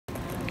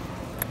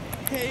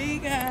Hey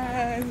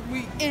guys,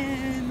 we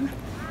in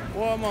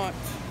Walmart.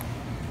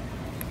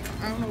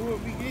 I don't know what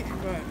we getting,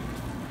 but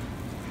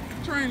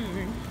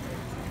Trinity,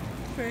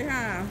 say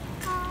hi.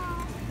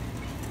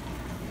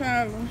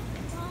 Tyler,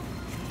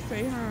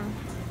 say hi.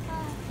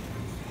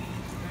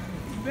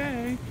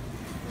 Bay,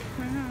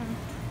 say hi.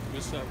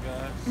 What's up,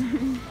 guys?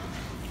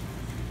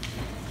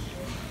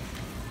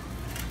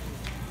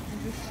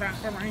 Just shop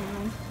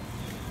around.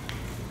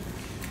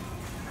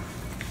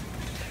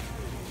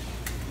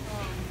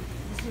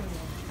 We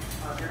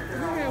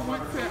had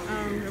went to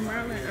the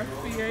Maryland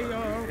FBA,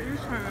 y'all. We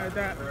was trying to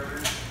adopt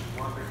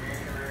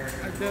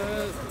a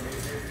dog,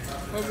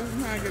 but we was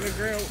trying to get a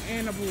girl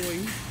and a boy.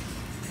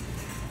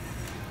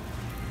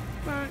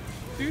 But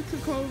due to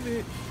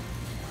COVID,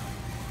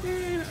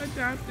 they're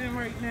adopting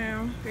right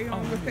now. They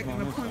only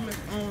taking appointments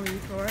only,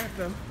 so I have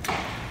to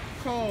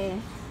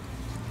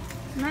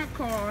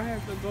I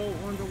have to go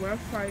on the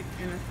website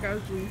and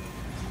schedule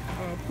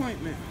an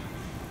appointment.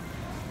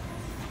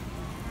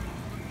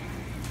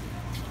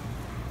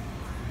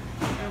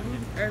 And we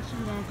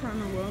actually gonna come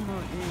to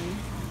Walmart and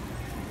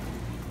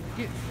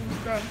get some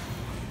stuff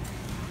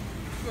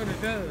for the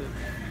dog.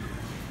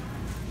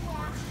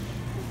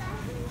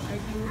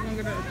 Like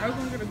I was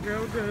gonna get a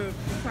girl dog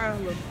for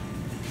Tyler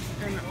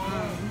and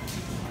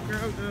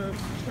girl dog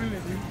for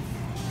Trinity.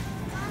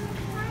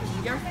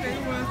 Yesterday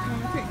was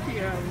gonna take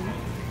care of them.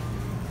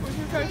 What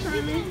you say,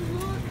 Trinity?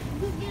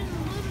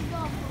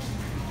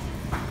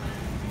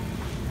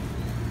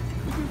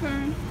 What you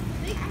saying?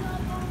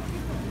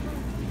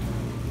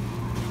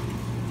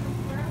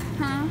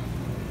 Huh?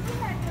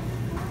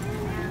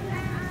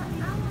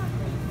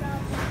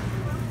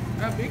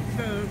 A big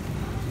dog.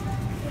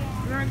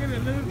 You're not getting a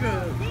little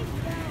dog.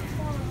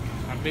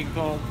 A big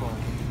dog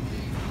bone.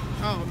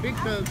 Oh, a big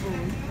dog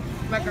bone.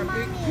 Like a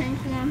big pink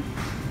one.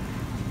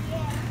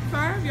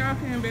 Sorry if y'all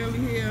can barely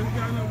hear us.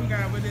 Y'all know we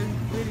got with these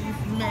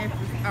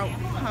masses out in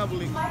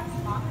public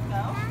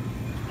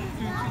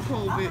due to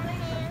COVID.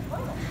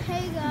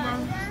 Hey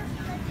guys.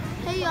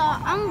 Hey y'all.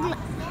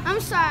 I'm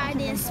sorry I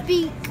didn't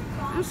speak.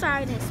 I'm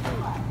sorry I didn't speak.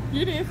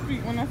 You didn't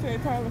speak when I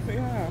said Tyler say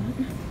hi.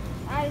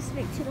 I didn't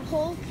speak to the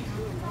whole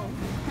camera.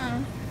 Huh?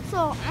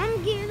 So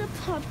I'm getting a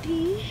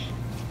puppy.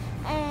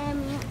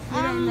 And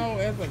We don't know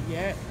as of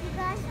yet.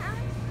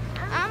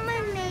 I'm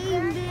gonna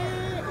name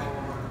it.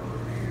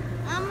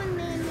 I'm gonna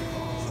name it.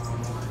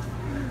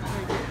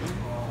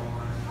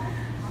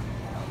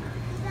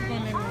 You gonna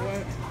name it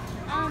what?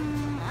 I'm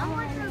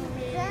gonna name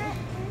it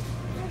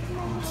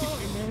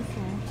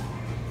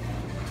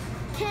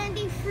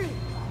Candy Fruit.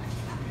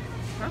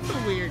 That's a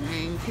weird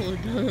name for a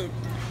dog.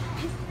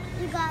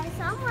 You guys,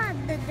 I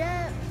want the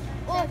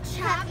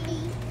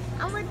puppy.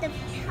 I want the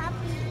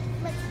puppy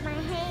with my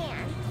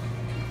hand.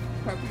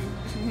 Puppy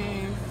with your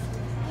hands.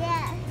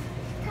 Yeah.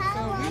 So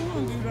we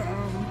gonna do the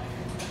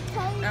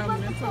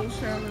elemental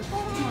challenge.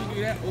 We're gonna do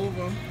that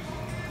over.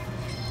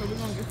 So we're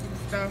gonna get some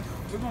stuff.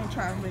 We're gonna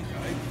try to make an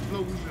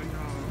explosion,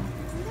 y'all.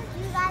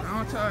 I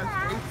want y'all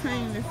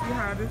 18 to see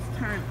how this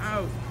turned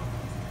out.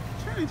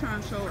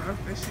 Trying to show us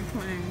that she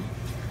playing.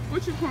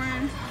 What you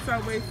playing?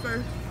 Subway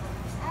Surf?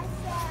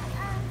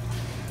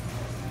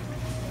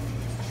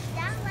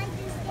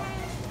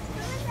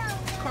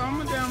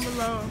 Comment down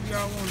below if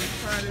y'all want to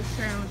try this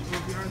challenge or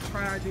if y'all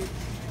tried it.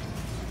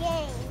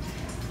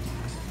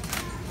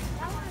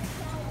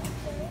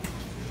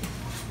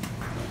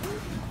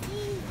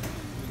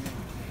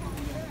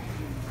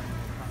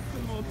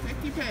 Some more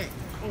pecky pack.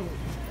 Oh.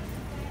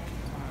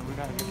 We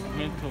got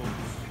Mentos.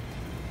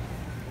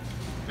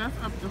 That's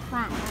up the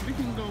front where we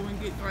can go and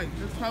get like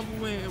the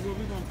Tupperware where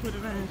we're gonna put it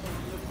in and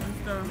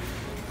stuff.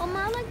 Oh,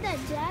 I like that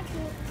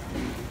jacket.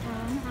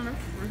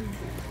 That's pretty.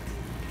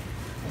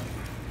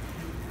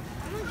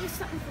 I'm gonna get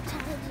something for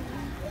Tata.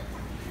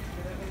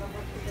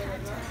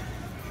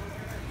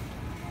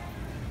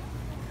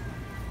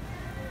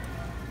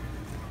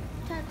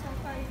 Tata,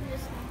 probably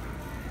this one.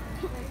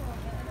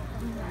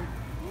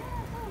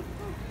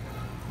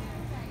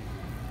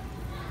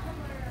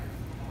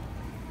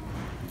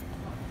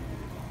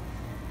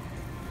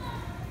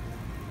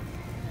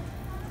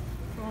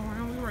 So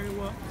now we're ready to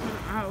walk to the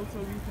aisle so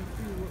we can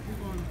see what we're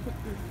gonna put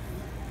this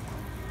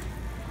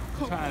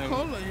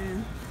Coca-Cola in.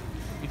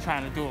 We're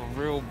trying to do a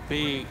real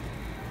big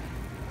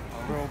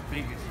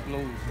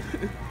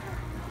explosion.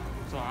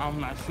 So I'm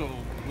not sure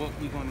what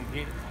we're gonna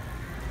get.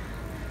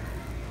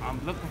 I'm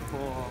looking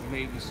for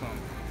maybe some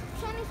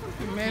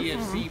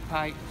PFC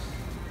pipes.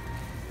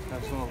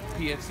 Got some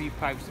PFC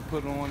pipes to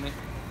put on it.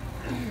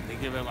 They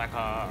give it like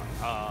a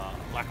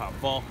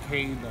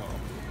volcano.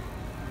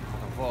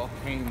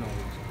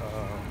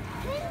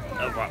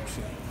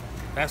 Eruption.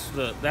 That's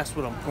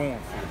what I'm going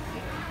for.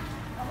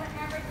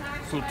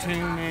 So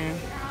tune in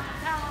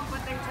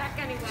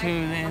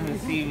and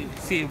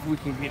see if we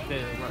can get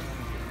that eruption.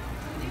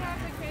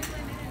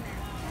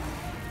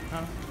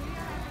 Huh?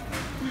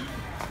 We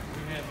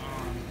have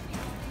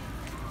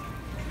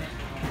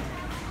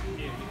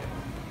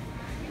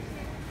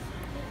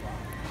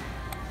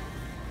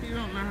He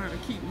don't know how to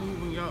keep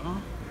moving,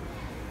 y'all.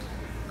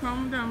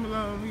 Comment down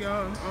below if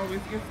y'all always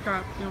get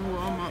stopped in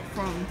Walmart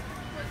from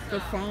the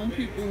phone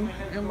people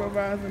and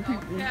Verizon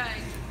people.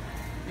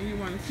 And you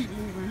want to keep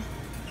moving.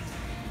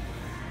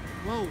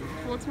 Whoa,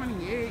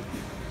 428.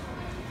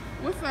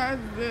 What size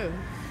is this?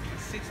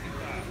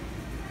 65.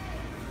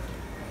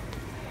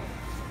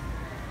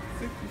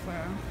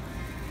 65.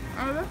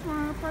 Oh, that's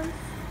my price.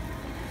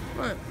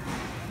 What?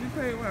 You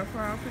paid what,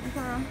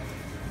 $5.55?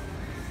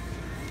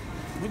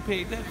 We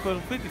paid that for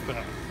the 55.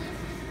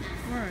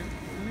 Right.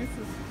 And this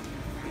is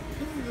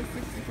a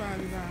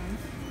 65 design.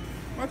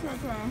 What's your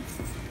time?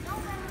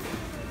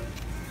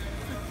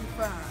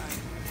 65.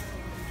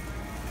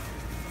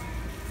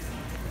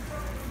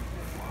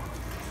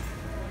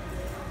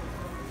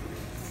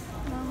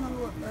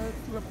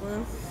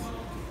 Slippers.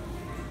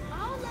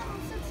 All level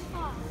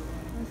 65.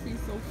 My feet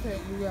so fat,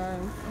 you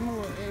guys. I'm a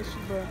little ashy,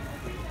 but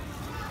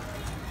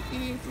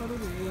it is what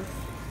it is.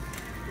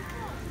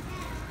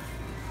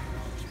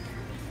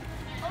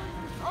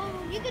 Oh,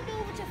 you can do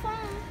it with your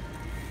phone.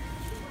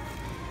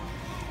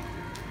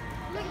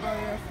 Look Oh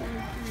yeah, 43.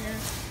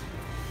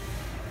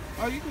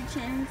 Oh, you can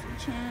change the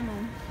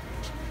channel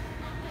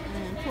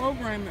and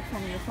program it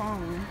from your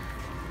phone.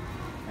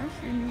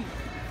 That's unique.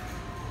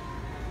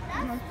 I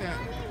like that.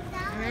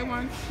 And they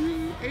want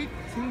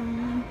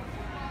 218.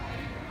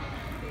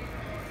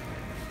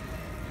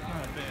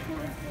 Not bad, bro.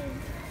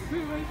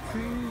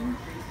 218.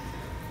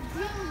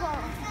 Jumbo.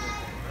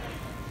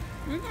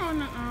 We're going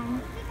to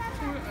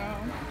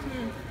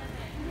too.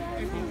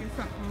 If you get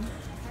something.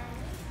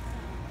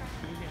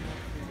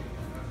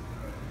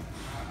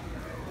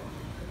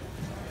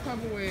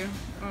 Tupperware.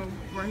 Oh,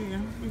 right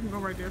here. We can go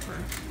right there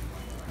first.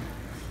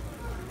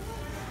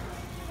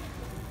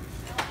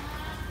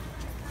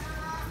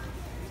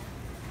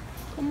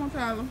 Come on,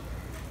 Tyler.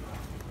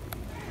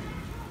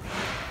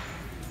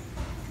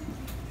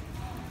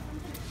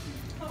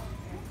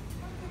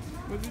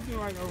 Would you do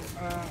like a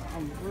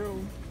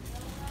real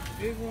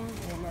big one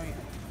or like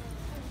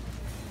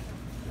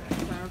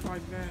size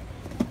like that?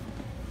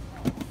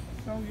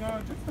 So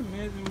y'all, just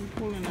imagine we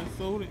pulling a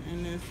soda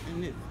in this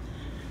and it's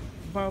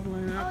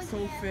bubbling up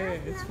so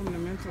fast from the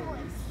Mentos.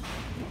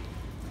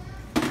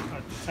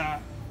 At the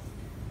top.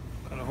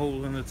 Got a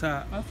hole in the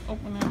top. Let's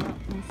open it up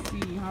and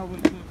see how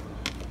it looks.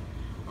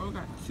 Oh, we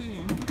got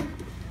two.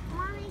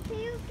 Mommy, can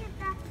you get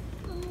that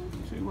for me?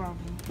 Two of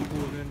them.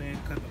 Pull it in there,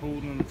 cut the hole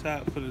in the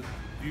top for the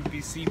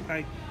UPC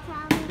pipe.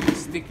 Probably.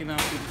 Sticking out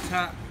to the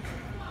top.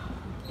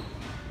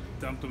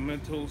 Dump the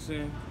Mentos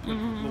in. Put a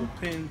little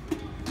pin.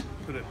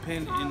 Put a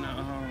pin in the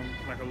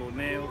like a little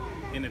nail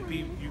in the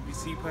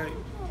UPC pipe.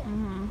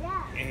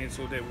 And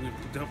so that we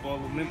dump all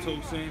the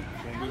Mentos in.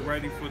 When we're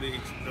ready for the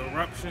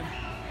eruption,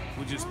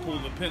 we just pull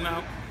the pin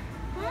out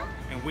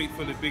and wait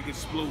for the big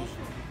explosion.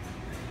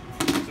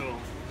 So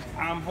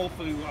I'm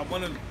hopefully, I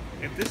want to,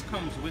 if this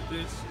comes with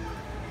this,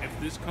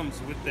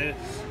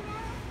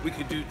 we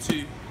could do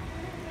two.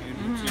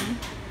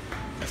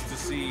 Just to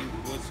see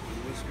what's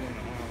going on,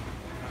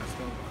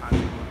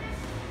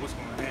 what's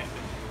going to happen.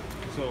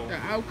 So The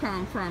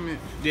outcome from it.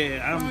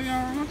 yeah, Oh,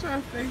 y'all, I'm gonna try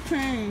to stay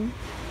tuned.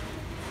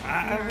 I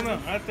don't know.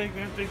 I think I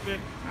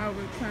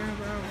would turn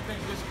out.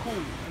 it's cool. I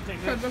think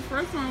Because that's the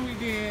first one we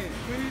did,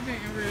 we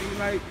didn't really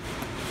like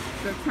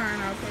the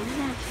turnout, so we're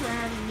gonna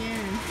try it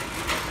again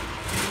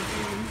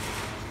and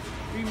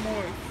be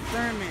more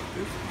experiment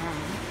this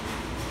time.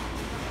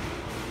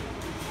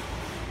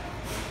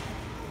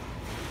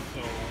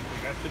 so.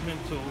 We got the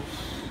Mentos.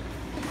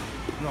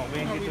 No, we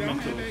ain't No, get we the don't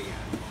have that Mentos. yet.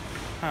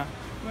 Huh?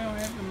 We don't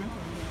have the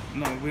Mentos yet.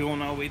 No, we're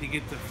on our way to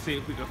get to see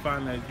if we can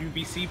find a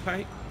UBC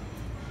pipe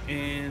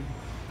and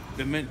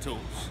the Mentos.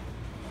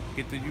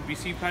 Get the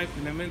UBC pipe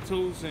and the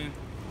Mentos, and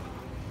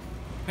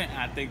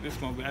I think this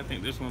gonna be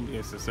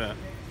a success.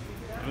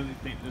 I really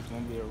think this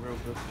gonna be a real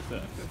good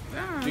success.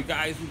 Yeah. You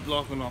guys, we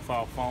blocking off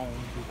our phones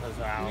because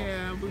of our.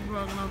 Yeah, we're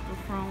vlogging off the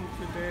phone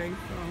today,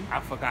 so. I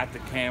forgot the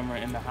camera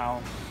in the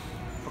house.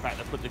 Forgot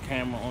to put the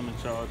camera on the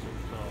charger,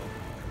 so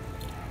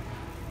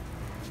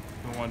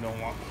we wondering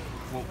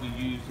what we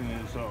using,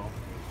 and so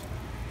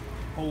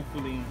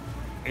hopefully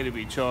it'll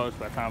be charged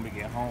by the time we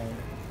get home.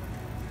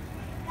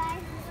 But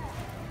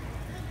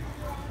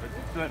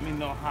just let me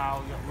know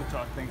what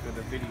y'all think of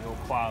the video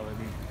quality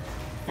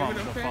from Give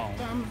it a the fat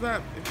phone. thumbs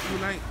up if you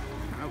like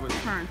how it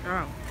turned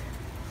out.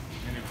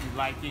 And if you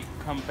like it,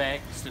 come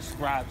back,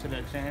 subscribe to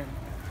the channel,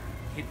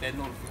 hit that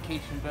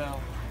notification bell,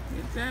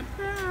 Hit that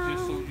bell.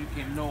 just so you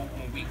can know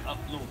when we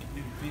upload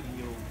new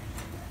videos.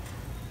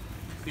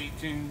 Stay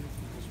tuned,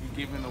 because we're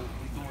doing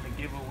a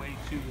giveaway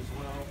too as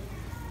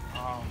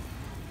well.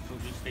 So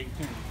just stay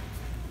tuned.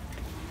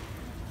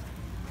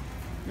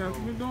 Yes,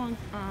 we're doing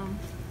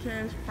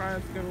cash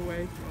prize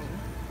giveaway, so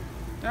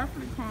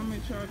definitely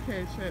comment your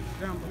cash apps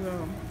down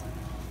below.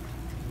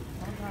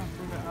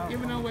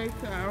 Giving away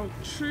to our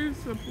true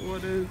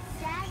supporters,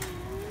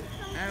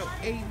 our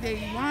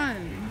 8-day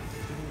ones.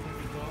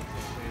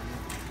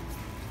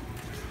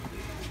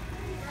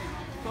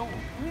 So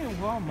we're in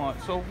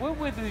Walmart. So where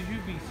would the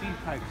UBC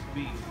pipes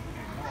be in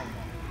Walmart?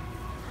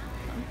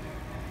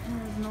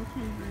 There's no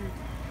TV.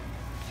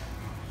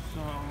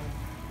 So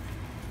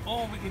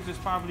Or we can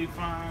just probably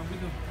find, we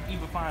can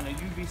either find a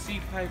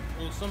UVC pipe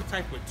or some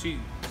type of tube.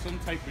 Some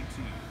type of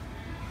tube.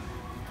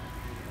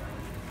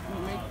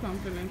 We'll make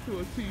something into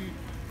a tube.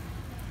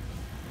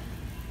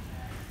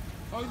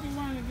 Oh, you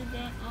want to get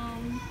that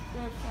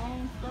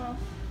foam stuff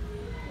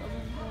that we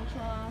was gonna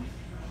try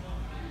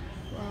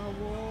for our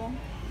wall?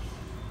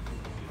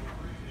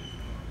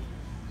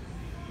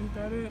 Is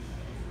that it?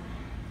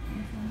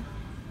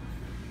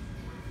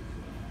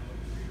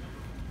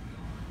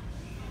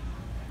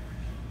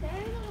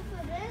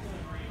 For this?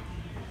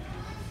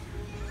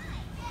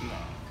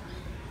 No.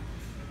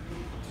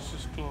 This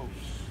is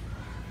close.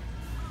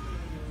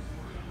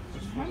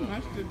 How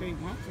much did they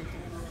want for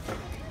this?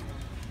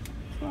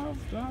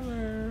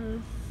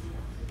 $12.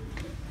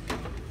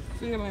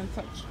 Ceiling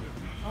touch.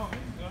 Oh, there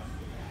you go.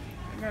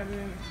 I got it in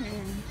the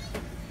can.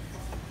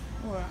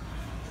 What?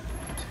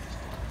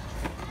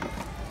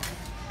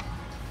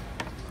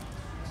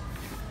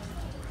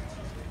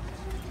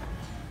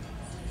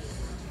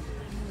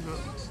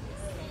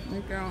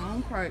 Make our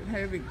own pipe,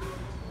 have it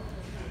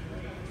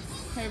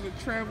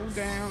travel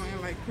down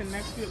and like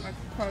connect it like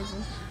a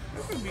puzzle.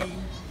 This would be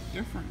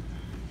different.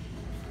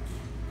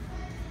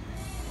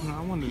 No,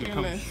 I wanted to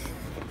come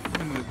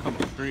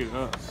straight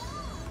up.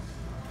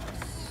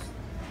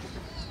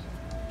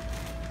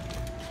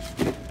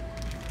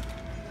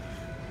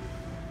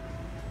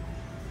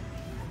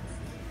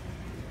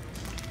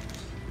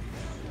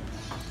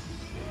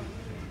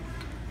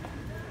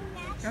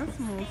 That's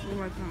mostly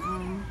like a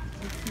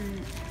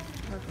tube,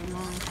 like a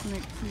long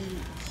snake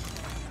tube.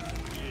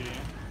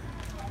 Yeah.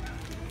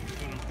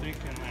 But I'm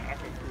thinking like I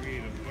could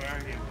create a bar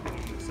here and put it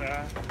on the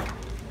side.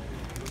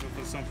 Looking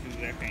for something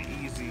that can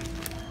easily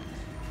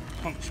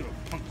punch a hole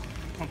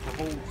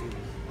through.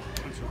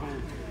 Punch a hole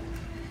through.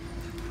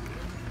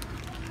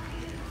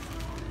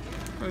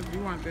 Because you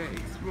want that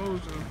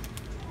explosion.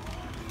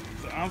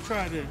 So I'll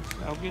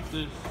get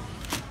this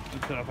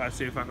until if I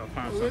see if I can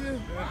find What something. is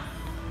that?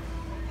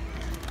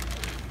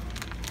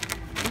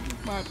 This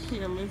is my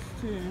peerless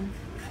too.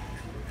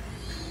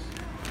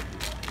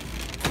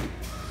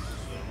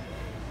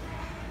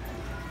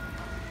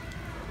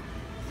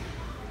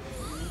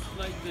 Just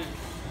like this.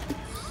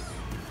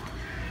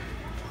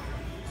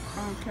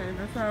 Okay,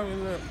 that's how it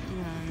looks.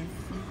 Yeah,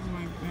 something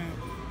like that.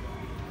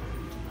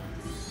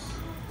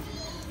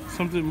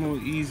 Something more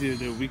easier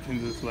that we can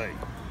just like.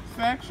 It's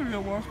actually a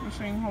wash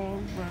machine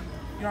hose, but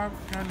y'all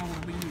know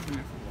what we're using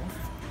it for.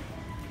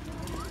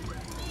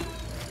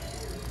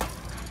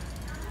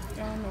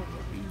 Y'all know what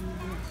we're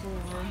using it for.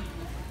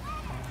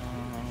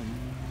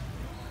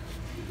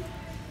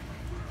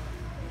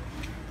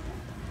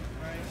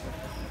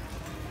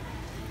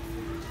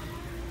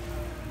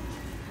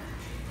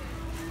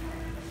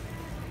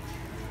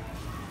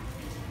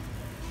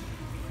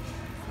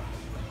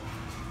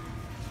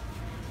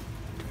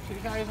 So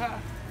guys,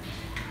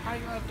 how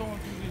y'all doing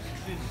through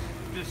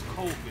this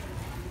COVID?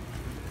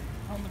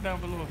 Comment down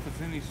below if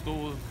there's any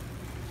stores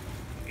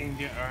in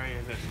your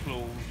area that's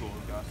closed or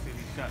y'all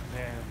city shut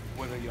down,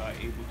 whether y'all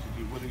able to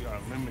do, whether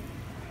y'all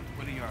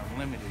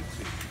limited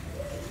to.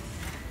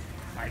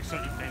 Like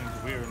certain things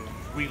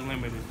we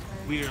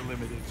are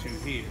limited to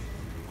here.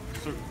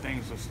 Certain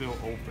things are still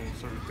open,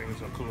 certain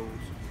things are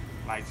closed.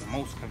 Like the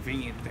most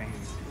convenient thing,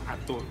 I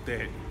thought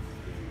that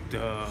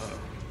the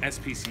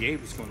SPCA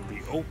was going to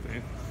be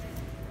open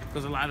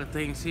because a lot of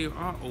things here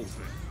are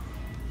open.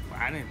 But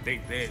I didn't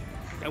think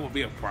that would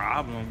be a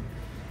problem.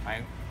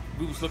 Like,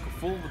 we was looking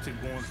forward to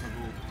going to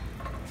go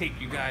take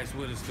you guys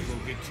with us to go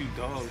get 2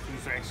 dogs. We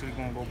was actually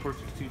going to go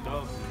purchase 2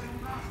 dogs.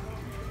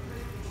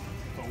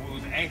 So we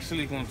was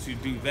actually going to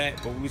do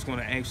that, but we was going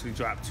to actually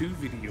drop 2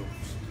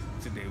 videos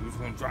today. We was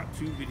going to drop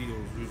 2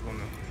 videos. We was going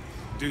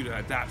to do the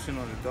adoption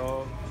of the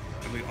dog,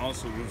 and we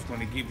also was going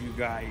to give you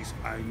guys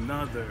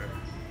another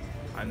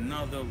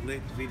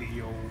lit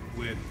video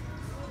with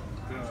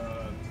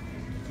the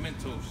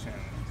Mentos channel.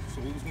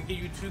 So we was gonna give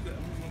you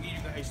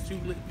guys 2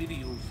 lit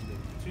videos today.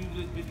 2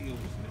 lit videos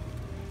today.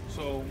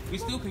 So we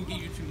still can give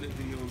you 2 lit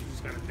videos. We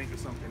just gotta think of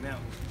something else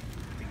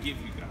to give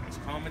you guys.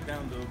 Comment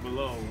down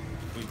below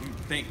what you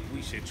think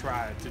we should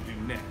try to do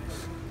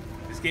next.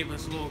 Just give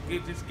us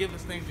give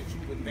us things that you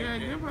would think. Yeah,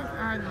 give us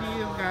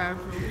ideas, guys.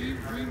 So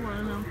we one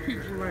of them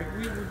people like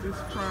we would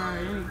just try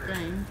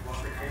anything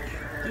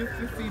just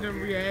to see the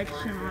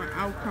reaction or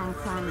outcome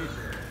from it.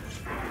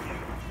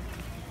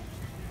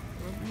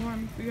 So if you want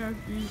to see us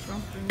do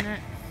something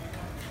next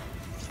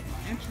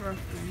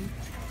interesting,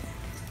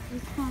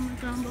 just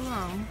comment down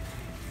below.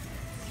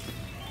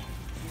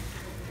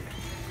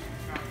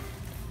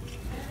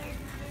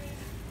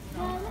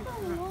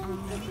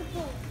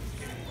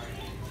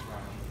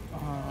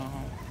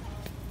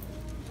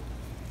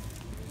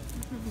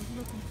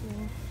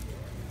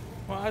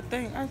 Well, I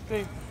think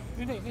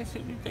you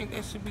think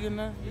that should be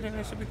enough? You think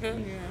that should be good?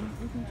 Yeah,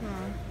 we can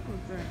try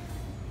with that.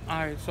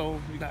 Alright, so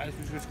you guys,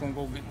 we're just gonna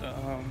go get the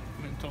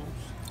Mentos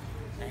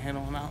and head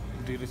on out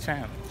and do the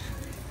challenge.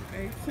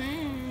 Stay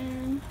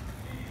tuned.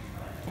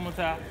 Come on,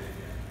 Ty.